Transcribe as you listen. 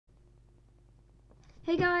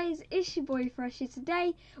Hey guys, it's your boy Fresh here.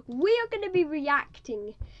 Today we are going to be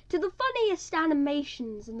reacting to the funniest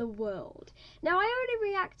animations in the world. Now I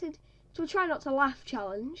already reacted to a try not to laugh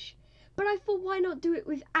challenge, but I thought why not do it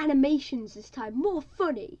with animations this time, more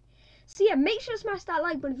funny. So yeah, make sure to smash that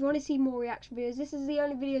like button if you want to see more reaction videos. This is the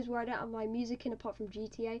only videos where I don't have my music in apart from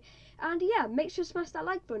GTA. And yeah, make sure to smash that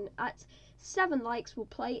like button. At 7 likes we'll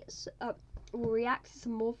we'll react to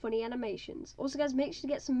some more funny animations. Also guys, make sure to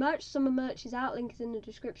get some merch. Summer merch is out, link is in the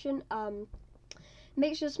description.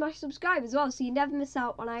 Make sure to smash subscribe as well so you never miss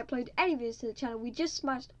out when I upload any videos to the channel. We just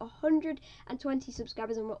smashed 120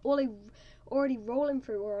 subscribers and we're already rolling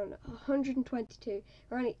through. We're on 122.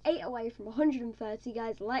 We're only 8 away from 130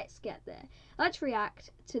 guys. Let's get there. Let's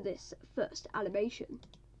react to this first animation.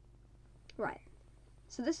 Right.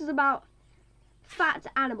 So this is about fat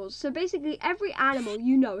animals. So basically every animal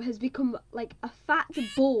you know has become like a fat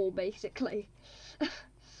ball basically.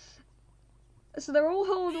 So they're all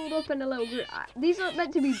huddled up in a little group. These aren't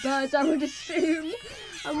meant to be birds, I would assume.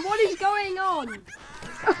 And what is going on?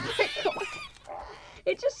 Oh my god.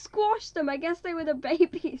 It just squashed them. I guess they were the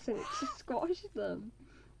babies and it just squashed them.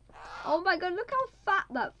 Oh my god, look how fat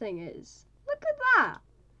that thing is. Look at that.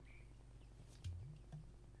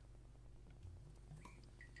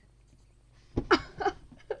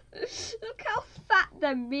 Look how fat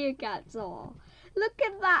them meerkats are. Look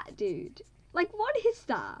at that, dude. Like, what is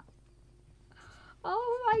that?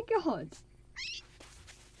 Oh my god.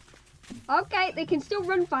 Okay, they can still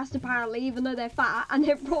run fast apparently, even though they're fat, and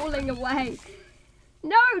they're rolling away.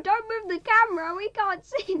 No, don't move the camera. We can't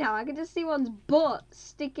see now. I can just see one's butt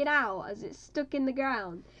sticking out as it's stuck in the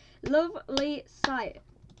ground. Lovely sight.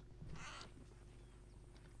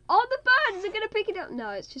 Oh, the birds are going to pick it up.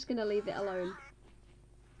 No, it's just going to leave it alone.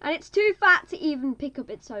 And it's too fat to even pick up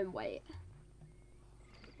its own weight.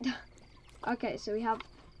 Okay, so we have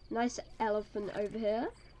a nice elephant over here.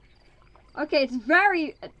 Okay, it's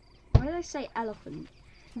very... why did I say elephant?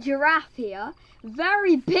 Giraffe here.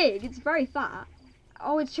 Very big. It's very fat.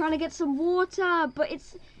 Oh, it's trying to get some water, but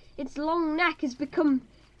its long neck has become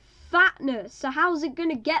fatness. So how's it going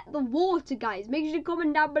to get the water, guys? Make sure to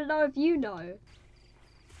comment down below if you know.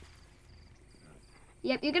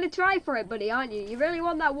 Yep, you're going to try for it, buddy, aren't you? You really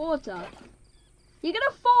want that water. You're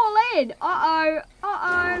going to fall in. Uh-oh.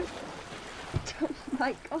 Uh-oh. Oh,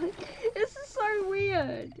 my God. This is so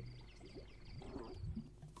weird.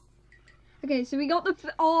 Okay, so we got the...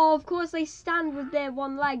 oh, of course they stand with their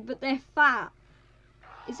one leg, but they're fat.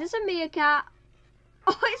 Is this a meerkat?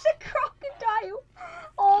 Oh, it's a crocodile.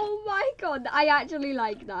 Oh, my God. I actually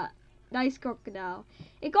like that. Nice crocodile.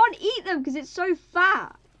 It can't eat them because it's so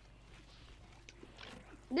fat.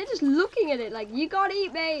 They're just looking at it like, you can't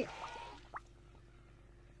eat me.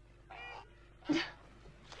 Look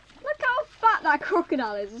how fat that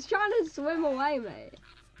crocodile is. It's trying to swim away, mate.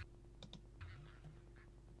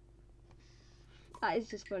 That is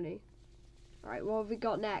just funny. Alright, what have we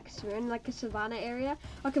got next? We're in like a savannah area.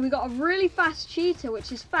 Okay, we got a really fast cheetah,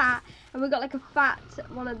 which is fat. And we got like a fat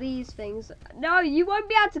one of these things. No, you won't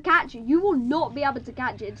be able to catch it. You will not be able to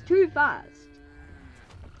catch it. It's too fast.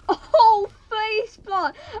 Oh, face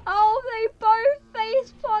plant. Oh, they both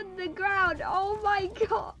face plant the ground. Oh my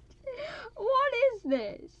god. What is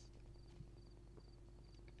this?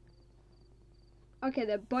 Okay,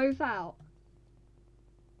 they're both out.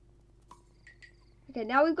 Okay,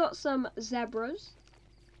 now we've got some zebras.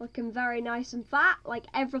 Looking very nice and fat, like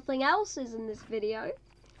everything else is in this video.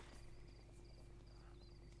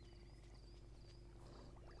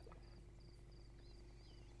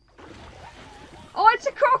 Oh, it's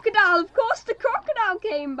a crocodile. Of course the crocodile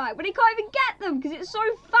came back, but he can't even get them because it's so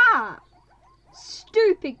fat.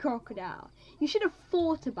 Stupid crocodile. You should have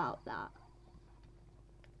thought about that.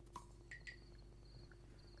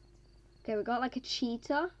 Okay, we got like a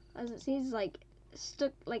cheetah. As it seems, like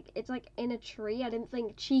stuck, like it's like in a tree. I didn't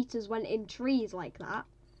think cheetahs went in trees like that.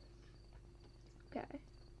 Okay.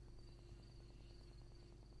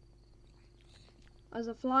 There's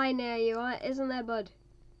a fly near you, isn't there, bud?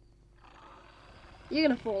 You're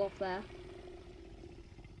gonna fall off there.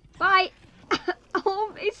 Bye!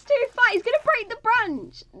 Oh, it's too fat. He's gonna break the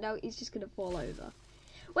branch. No, he's just gonna fall over.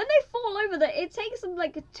 When they fall over, it takes them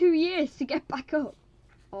like 2 years to get back up.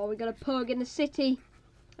 Oh, we got a pug in the city.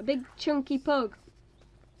 A big chunky pug.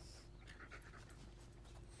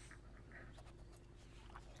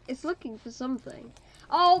 It's looking for something.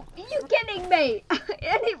 Oh, are you kidding me? And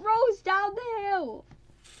it rolls down the hill.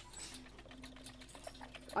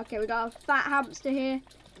 Okay, we got a fat hamster here.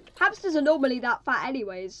 Hamsters are normally that fat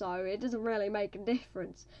anyway, so it doesn't really make a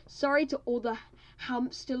difference. Sorry to all the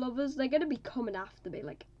hamster lovers. They're going to be coming after me.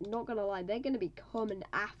 Like, not going to lie, they're going to be coming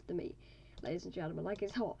after me. ladies and gentlemen. Like,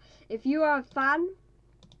 it's hot. If you are a fan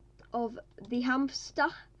of the hamster,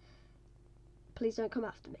 please don't come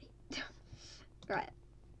after me. Right.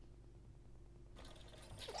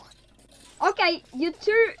 Okay, you're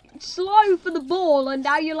too slow for the ball, and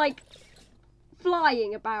now you're like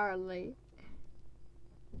flying apparently.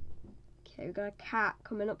 Okay, we've got a cat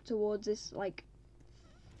coming up towards this like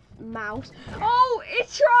mouse. Oh, it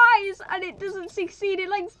tries and it doesn't succeed. It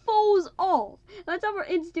like falls off. Let's have an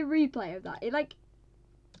instant replay of that. It like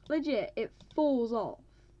legit, it falls off.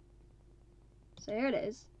 So here it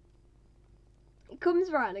is. It comes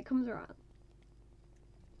around,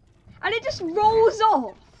 and it just rolls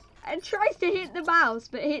off and tries to hit the mouse,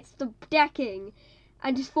 but hits the decking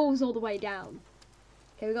and just falls all the way down.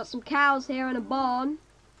 Okay, we've got some cows here in a barn.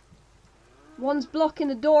 One's blocking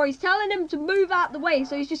the door. He's telling him to move out the way,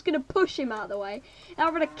 so he's just going to push him out the way. Now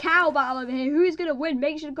we're in a cow battle over here. Who's going to win?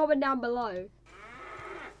 Make sure to comment down below.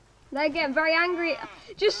 They're getting very angry.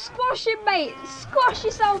 Just squash him, mate. Squash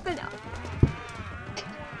yourself in.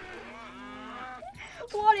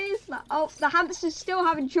 What is that? Oh, the hamster's still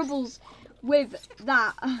having troubles with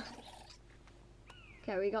that.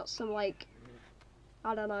 Okay, we got some, like,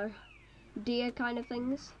 I don't know, deer kind of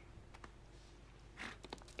things.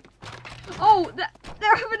 Oh,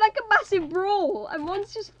 they're having like a massive brawl, and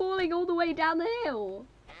one's just falling all the way down the hill.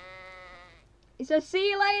 He says, see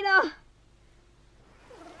you later.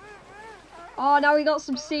 Oh, now we got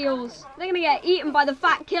some seals. They're gonna get eaten by the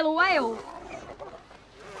fat killer whale.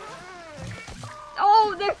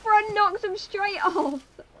 Oh, their friend knocked him straight off.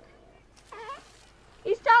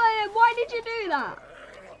 He's telling him, why did you do that?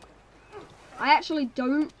 I actually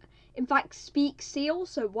don't, in fact, speak seal,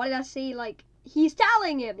 so what did I see? Like, he's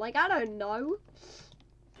telling him, like, I don't know.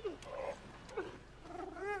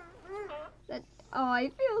 Oh, he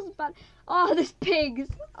feels bad. Oh, there's pigs.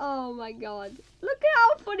 Oh my god. Look at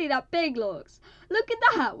how funny that pig looks. Look at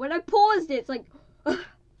that. When I paused it, it's like...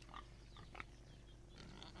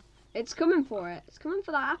 It's coming for it. It's coming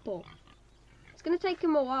for that apple. It's going to take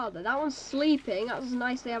him a while, though. That one's sleeping. That was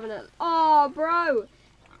nicely having a... Oh, bro.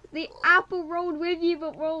 The apple rolled with you,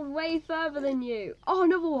 but rolled way further than you. Oh,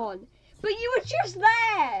 another one. But you were just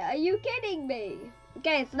there. Are you kidding me?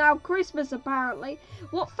 Okay, it's now Christmas, apparently.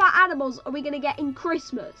 What fat animals are we going to get in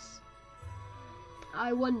Christmas?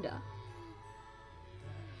 I wonder.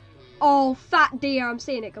 Oh, fat deer. I'm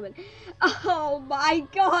seeing it coming. Oh, my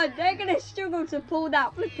God. They're going to struggle to pull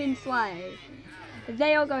that flipping sleigh.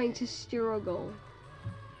 They are going to struggle.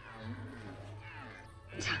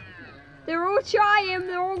 They're all trying.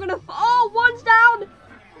 They're all going to... Oh, one's down.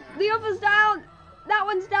 The other's down. That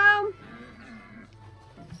one's down.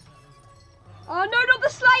 Oh, no, not the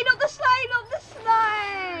sleigh, not the sleigh, not the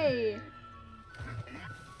sleigh.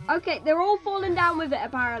 Okay, they're all falling down with it,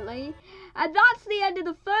 apparently. And that's the end of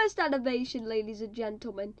the first animation, ladies and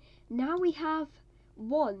gentlemen. Now we have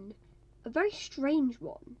one, a very strange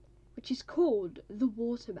one, which is called the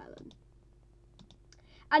watermelon.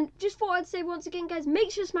 And just thought I'd say once again, guys,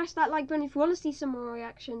 make sure to smash that like button if you want to see some more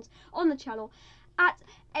reactions on the channel. At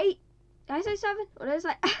 8, did I say 7? Or did I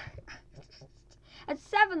say... At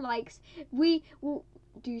 7 likes, we will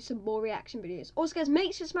do some more reaction videos. Also, guys,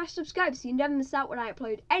 make sure to smash subscribe so you never miss out when I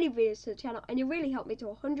upload any videos to the channel. And you really help me to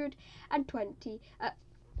 120.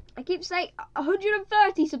 I keep saying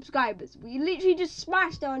 130 subscribers. We literally just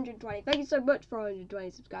smashed 120. Thank you so much for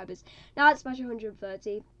 120 subscribers. Now let's smash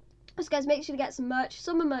 130. Also, guys, make sure to get some merch.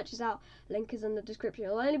 Summer merch is out. Link is in the description.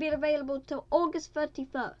 It'll only be available till August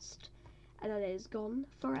 31st. And then it is gone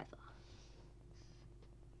forever.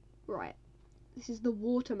 Right. This is the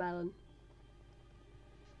watermelon.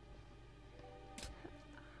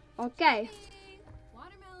 Okay.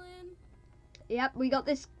 Watermelon. Yep, we got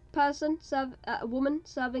this person, a woman,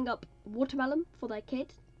 serving up watermelon for their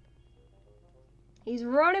kid. He's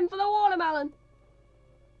running for the watermelon.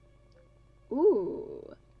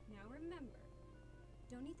 Ooh. Now remember,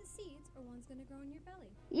 don't eat the seeds or one's gonna grow in your belly.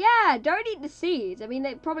 Yeah, don't eat the seeds. I mean,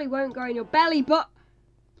 they probably won't grow in your belly, but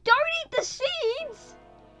don't eat the seeds.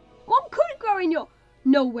 One could grow in your...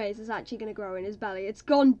 No ways it's actually going to grow in his belly. It's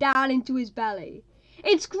gone down into his belly.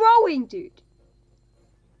 It's growing, dude.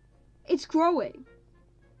 It's growing.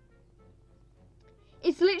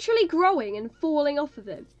 It's literally growing and falling off of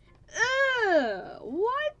him. Ugh,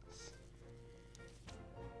 what?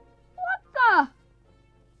 What the?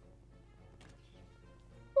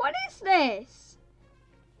 What is this?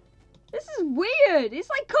 This is weird. It's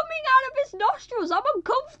like coming out of his nostrils. I'm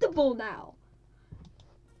uncomfortable now.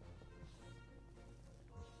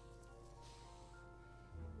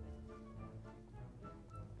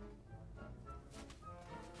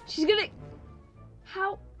 She's gonna...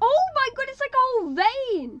 How? Oh my god, it's like a whole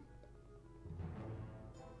vein.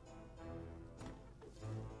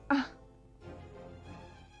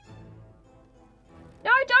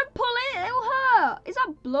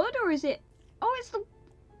 Or is it? Oh, it's the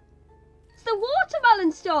watermelon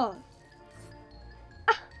stuff.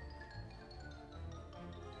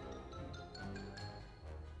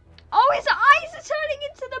 Oh, his eyes are turning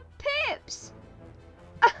into the pips.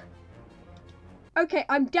 Okay,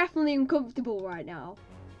 I'm definitely uncomfortable right now.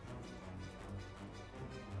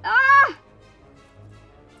 Ah!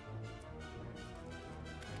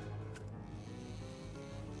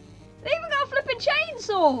 They even got a flipping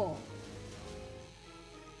chainsaw.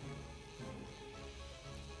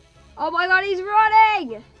 Oh my god, he's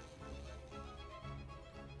running!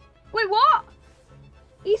 Wait, what?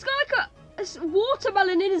 He's got like a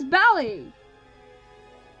watermelon in his belly.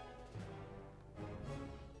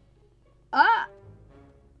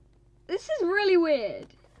 This is really weird.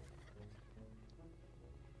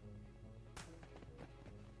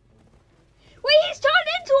 Wait, he's turned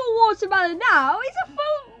into a watermelon now. He's a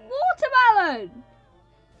full watermelon.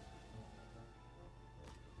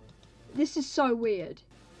 This is so weird.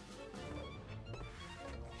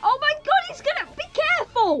 Oh my god, he's gonna... Be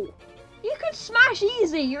careful! You could smash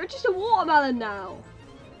easy. You're just a watermelon now.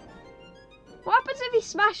 What happens if he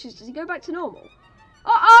smashes? Does he go back to normal?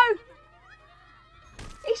 Uh-oh!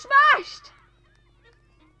 He smashed!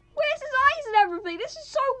 Where's his eyes and everything? This is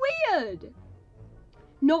so weird.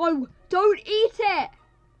 No, don't eat it.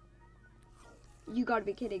 You gotta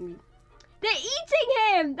be kidding me. They're eating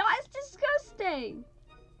him! That is disgusting.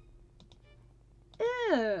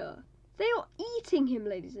 Ew. They are eating him,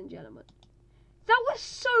 ladies and gentlemen. That was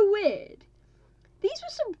so weird. These were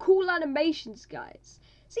some cool animations, guys.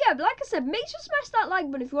 So yeah, but like I said, make sure to smash that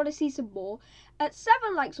like button if you want to see some more. At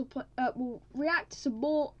 7 likes, we'll react to some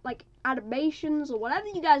more like animations or whatever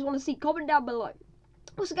you guys want to see. Comment down below.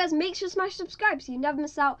 Also, guys, make sure to smash subscribe so you never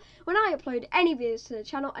miss out when I upload any videos to the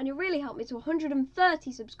channel, and it really helped me to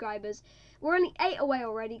 130 subscribers. We're only 8 away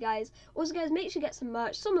already, guys. Also, guys, make sure to get some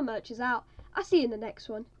merch. Summer merch is out. I'll see you in the next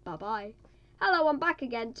one. Bye bye. Hello, I'm back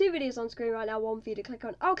again. 2 videos on screen right now. One for you to click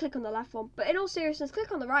on. I'll click on the left one, but in all seriousness,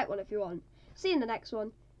 click on the right one if you want. See you in the next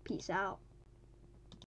one. Peace out.